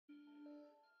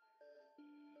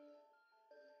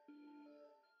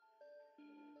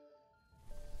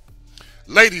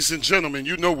Ladies and gentlemen,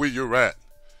 you know where you're at.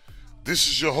 This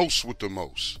is your host with the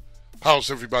most. How's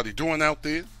everybody doing out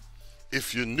there?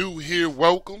 If you're new here,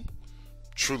 welcome.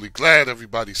 Truly glad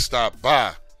everybody stopped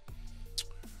by.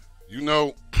 You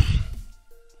know,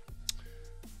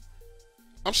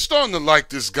 I'm starting to like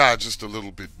this guy just a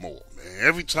little bit more, man.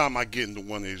 Every time I get into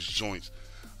one of his joints,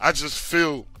 I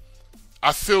feel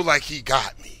like he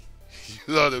got me.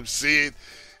 You know what I'm saying?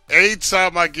 Every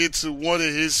time I get to one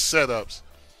of his setups.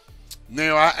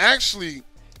 Now, I actually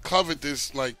covered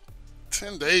this like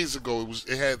 10 days ago.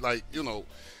 It had like,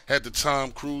 had the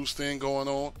Tom Cruise thing going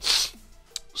on.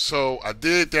 So I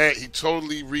did that. He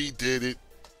totally redid it.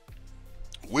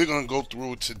 We're going to go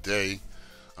through it today.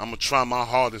 I'm going to try my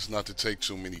hardest not to take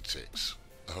too many takes.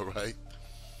 All right?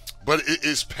 But it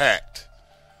is packed.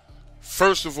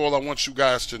 First of all, I want you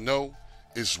guys to know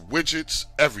it's widgets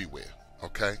everywhere.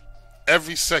 Okay?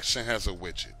 Every section has a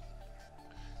widget.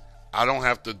 I don't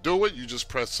have to do it. You just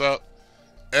press up.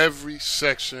 Every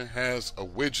section has a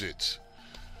widget.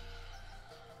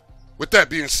 With that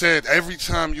being said, every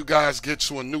time you guys get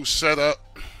to a new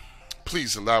setup,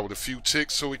 please allow it a few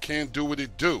ticks so it can do what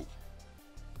it do.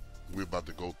 We're about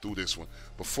to go through this one.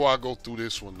 Before I go through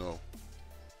this one, though,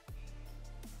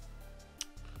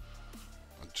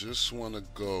 I just want to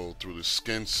go through the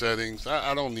skin settings.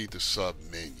 I don't need the sub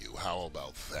menu. How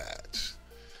about that?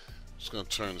 Just going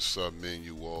to turn the sub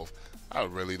menu off. I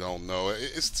really don't know.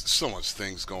 It's so much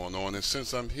things going on. And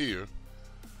since I'm here,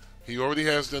 he already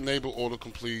has the enable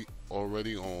autocomplete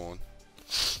already on.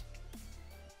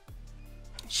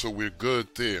 So we're good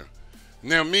there.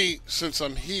 Now me, since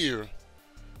I'm here,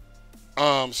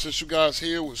 since you guys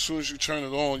here, as soon as you turn it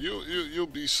on, you'll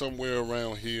be somewhere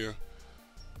around here.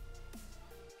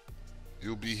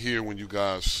 You'll be here when you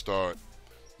guys start.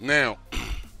 Now,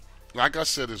 like I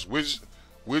said, there's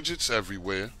widgets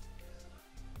everywhere.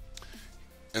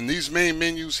 And these main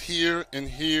menus here and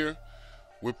here,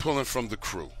 we're pulling from the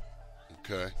crew.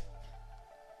 Okay?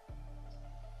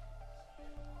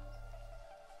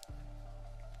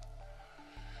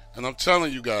 And I'm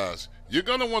telling you guys, you're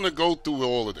going to want to go through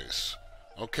all of this.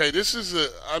 Okay? This is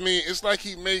it's like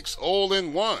he makes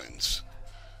all-in-ones.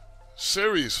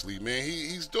 Seriously, man.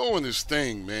 He's doing his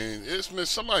thing, man.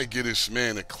 Somebody get this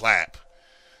man a clap.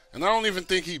 And I don't even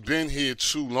think he's been here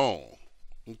too long.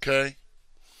 Okay?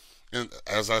 And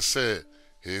as I said,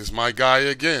 here's my guy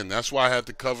again. That's why I had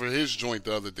to cover his joint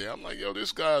the other day. I'm like, yo,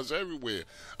 this guy's everywhere.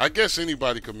 I guess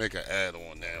anybody could make an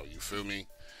add-on now. You feel me?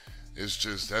 That's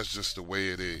just the way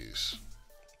it is.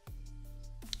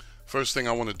 First thing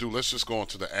I want to do, let's just go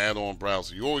into the add-on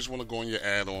browser. You always want to go in your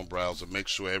add-on browser, make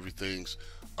sure everything's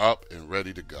up and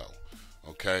ready to go.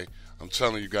 Okay? I'm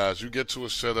telling you guys, you get to a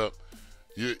setup,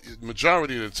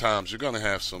 majority of the times you're gonna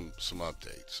have some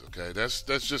updates. Okay? That's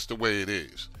just the way it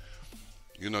is.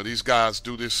 You know, these guys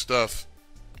do this stuff,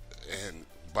 and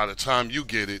by the time you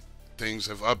get it, things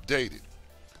have updated.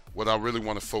 What I really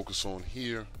want to focus on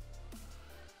here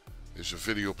is your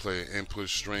video player input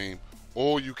stream.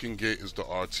 All you can get is the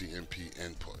RTMP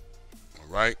input.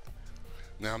 All right?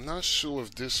 Now, I'm not sure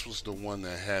if this was the one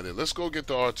that had it. Let's go get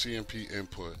the RTMP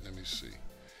input. Let me see.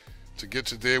 To get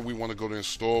to there, we want to go to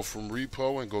install from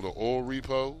repo and go to all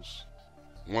repos.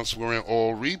 Once we're in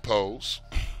all repos,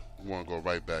 we want to go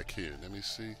right back here. Let me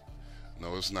see.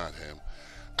 No, it's not him.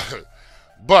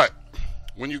 But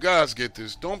when you guys get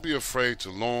this, don't be afraid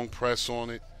to long press on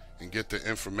it and get the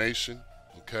information.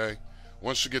 Okay?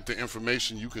 Once you get the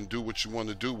information, you can do what you want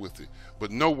to do with it. But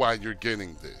know why you're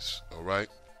getting this. All right?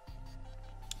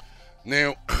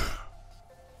 Now,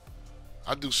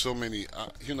 I do so many,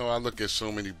 I look at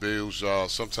so many bills, y'all.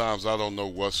 Sometimes I don't know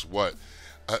what's what.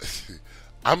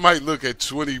 I might look at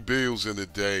 20 bills in a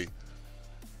day.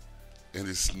 And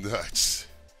it's nuts.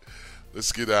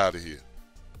 Let's get out of here.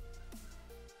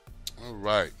 All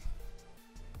right.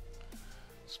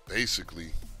 It's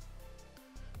basically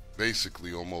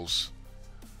almost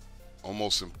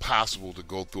impossible to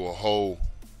go through a whole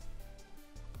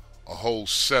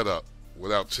setup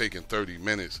without taking 30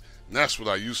 minutes. And that's what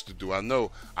I used to do. I know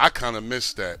I kind of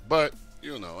missed that, but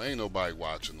ain't nobody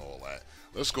watching all that.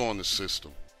 Let's go on the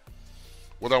system.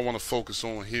 What I want to focus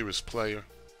on here is player.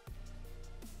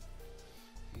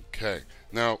 Okay,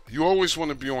 now you always want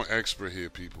to be on expert here,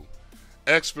 people.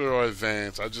 Expert or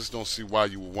advanced, I just don't see why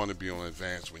you would want to be on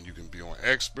advanced when you can be on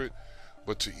expert,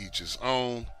 but to each his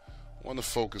own. I want to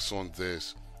focus on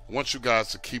this. I want you guys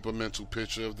to keep a mental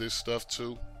picture of this stuff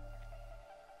too.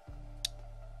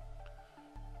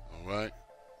 Alright,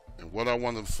 and what I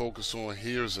want to focus on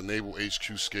here is enable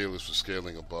HQ scalers for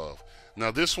scaling above.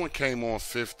 Now this one came on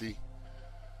 50.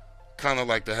 Kind of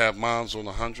like to have mines on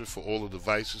 100 for all the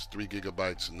devices, 3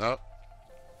 gigabytes and up.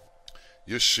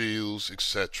 your shields,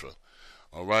 etc.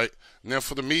 All right. Now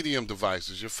for the medium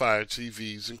devices, your Fire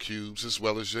TVs and cubes, as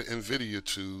well as your NVIDIA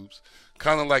tubes,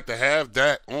 kind of like to have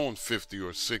that on 50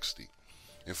 or 60.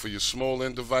 And for your small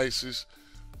end devices,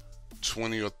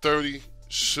 20 or 30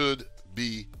 should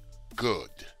be good.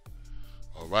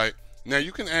 All right. Now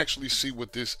you can actually see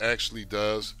what this actually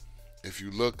does. If you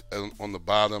look on the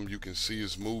bottom, you can see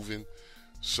it's moving.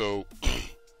 So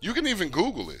you can even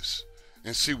Google this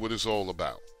and see what it's all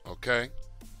about. Okay.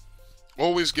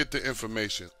 Always get the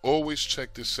information. Always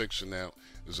check this section out.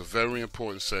 It's a very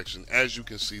important section. As you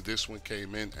can see, this one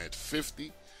came in at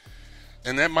 50,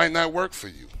 and that might not work for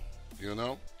you. You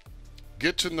know,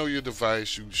 get to know your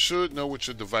device. You should know what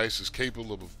your device is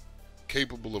capable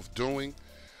of doing.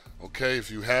 Okay,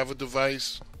 if you have a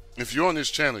device, if you're on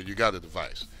this channel, you got a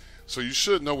device, so you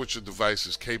should know what your device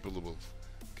is capable of.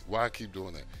 Why I keep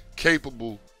doing that?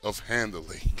 Capable of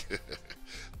handling.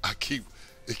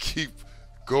 It keep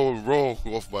going wrong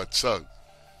off my tongue.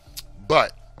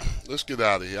 But let's get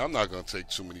out of here. I'm not gonna take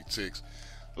too many ticks.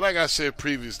 Like I said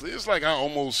previously, it's like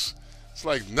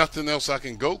nothing else I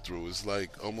can go through. It's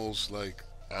like I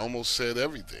almost said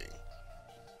everything.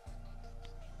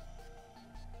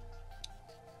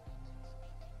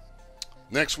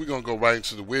 Next, we're gonna go right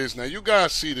into the whiz. Now, you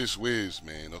guys see this whiz,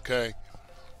 man, okay?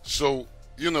 So,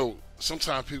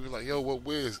 sometimes people are like, yo, what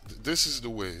whiz? This is the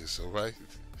whiz, all right?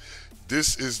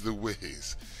 This is the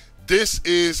whiz. This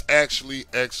is actually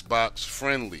Xbox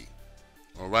friendly,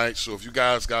 all right? So if you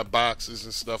guys got boxes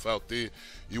and stuff out there,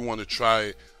 you want to try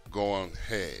it, go on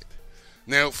ahead.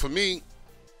 Now, for me,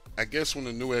 I guess when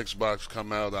the new Xbox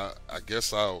come out, I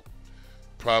guess I'll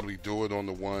probably do it on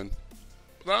the one.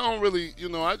 But I don't really,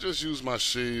 I just use my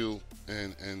shield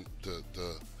and the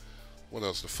what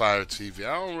else? The Fire TV.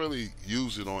 I don't really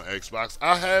use it on Xbox.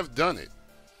 I have done it.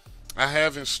 I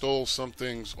have installed some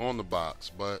things on the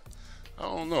box, but I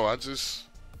don't know. I just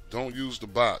don't use the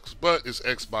box. But it's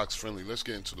Xbox friendly. Let's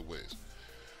get into the whiz.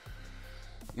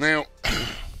 Now,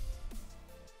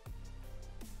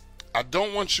 I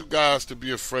don't want you guys to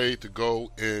be afraid to go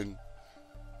in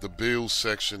the bills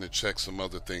section and check some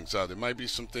other things out. There might be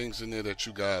some things in there that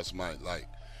you guys might like.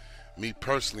 Me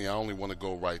personally, I only want to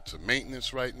go right to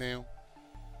maintenance right now.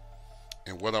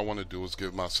 And what I want to do is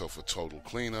give myself a total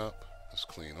cleanup. Let's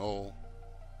clean all.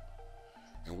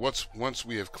 And once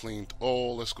we have cleaned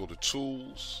all, let's go to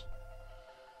tools.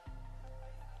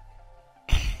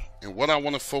 And what I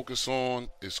want to focus on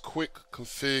is quick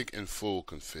config and full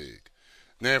config.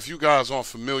 Now, if you guys aren't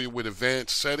familiar with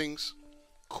advanced settings,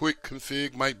 quick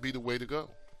config might be the way to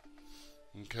go.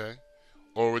 Okay.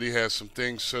 Already has some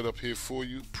things set up here for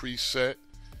you, preset.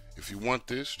 If you want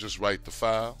this, just write the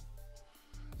file.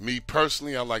 Me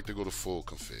personally, I like to go to full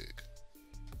config.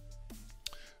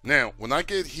 Now, when I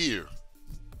get here,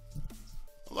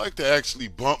 I like to actually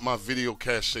bump my video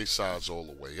cache size all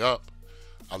the way up.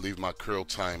 I leave my curl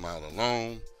timeout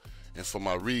alone. And for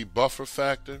my read buffer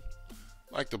factor,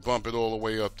 I like to bump it all the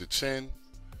way up to 10.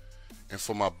 And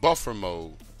for my buffer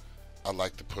mode, I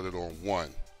like to put it on 1.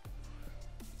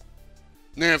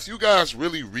 Now, if you guys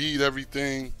really read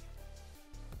everything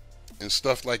and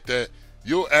stuff like that,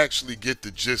 you'll actually get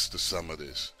the gist of some of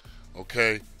this,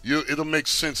 okay? It'll make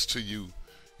sense to you,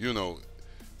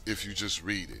 if you just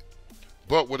read it.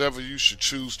 But whatever you should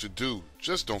choose to do,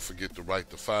 just don't forget to write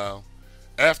the file.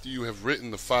 After you have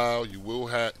written the file, you will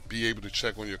be able to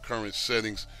check on your current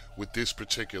settings with this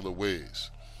particular whiz,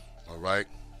 all right?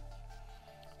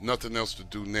 Nothing else to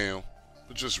do now,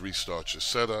 but just restart your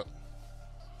setup.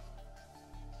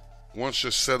 Once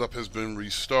your setup has been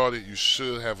restarted, you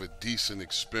should have a decent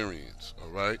experience, all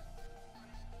right?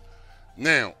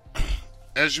 Now,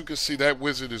 as you can see, that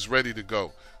wizard is ready to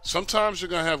go. Sometimes you're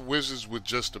going to have wizards with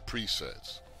just the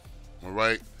presets, all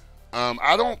right? I'm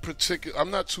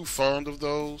not too fond of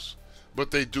those,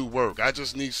 but they do work.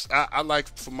 I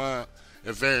like for my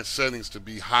advanced settings to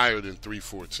be higher than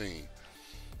 314,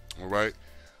 all right?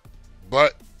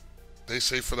 But they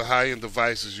say for the high-end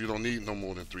devices, you don't need no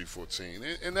more than 314.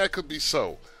 And that could be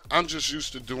so. I'm just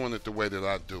used to doing it the way that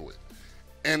I do it.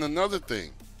 And another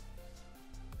thing,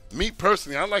 me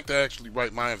personally, I like to actually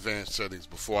write my advanced settings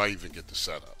before I even get the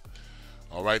setup.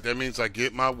 All right, that means I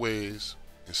get my whiz.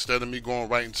 Instead of me going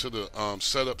right into the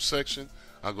setup section,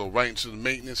 I go right into the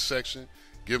maintenance section,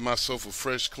 give myself a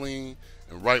fresh clean,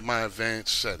 and write my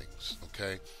advanced settings,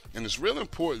 okay? And it's real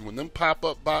important when them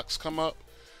pop-up box come up,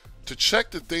 to check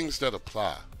the things that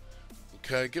apply,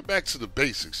 okay? Get back to the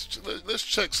basics. Let's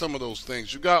check some of those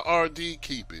things. You got RD,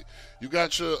 keep it. You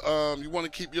got your, you want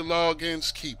to keep your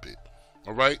logins, keep it,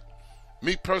 all right?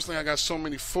 Me personally, I got so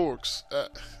many forks.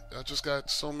 I just got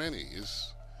so many.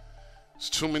 It's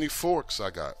too many forks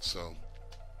I got, so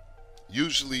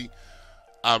Usually,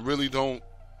 I really don't,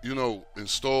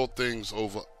 install things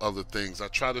over other things. I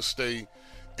try to stay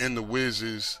in the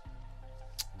whizzes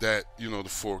that, the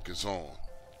fork is on.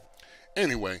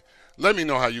 Anyway, let me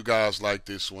know how you guys like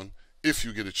this one. If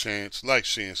you get a chance, like,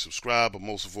 share, and subscribe, but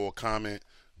most of all, comment.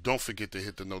 Don't forget to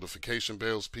hit the notification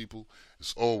bells, people.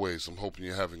 As always, I'm hoping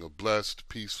you're having a blessed,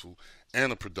 peaceful,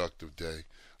 and a productive day.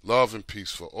 Love and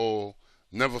peace for all.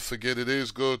 Never forget it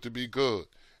is good to be good,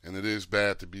 and it is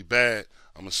bad to be bad.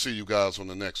 I'm going to see you guys on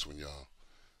the next one, y'all.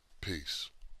 Peace.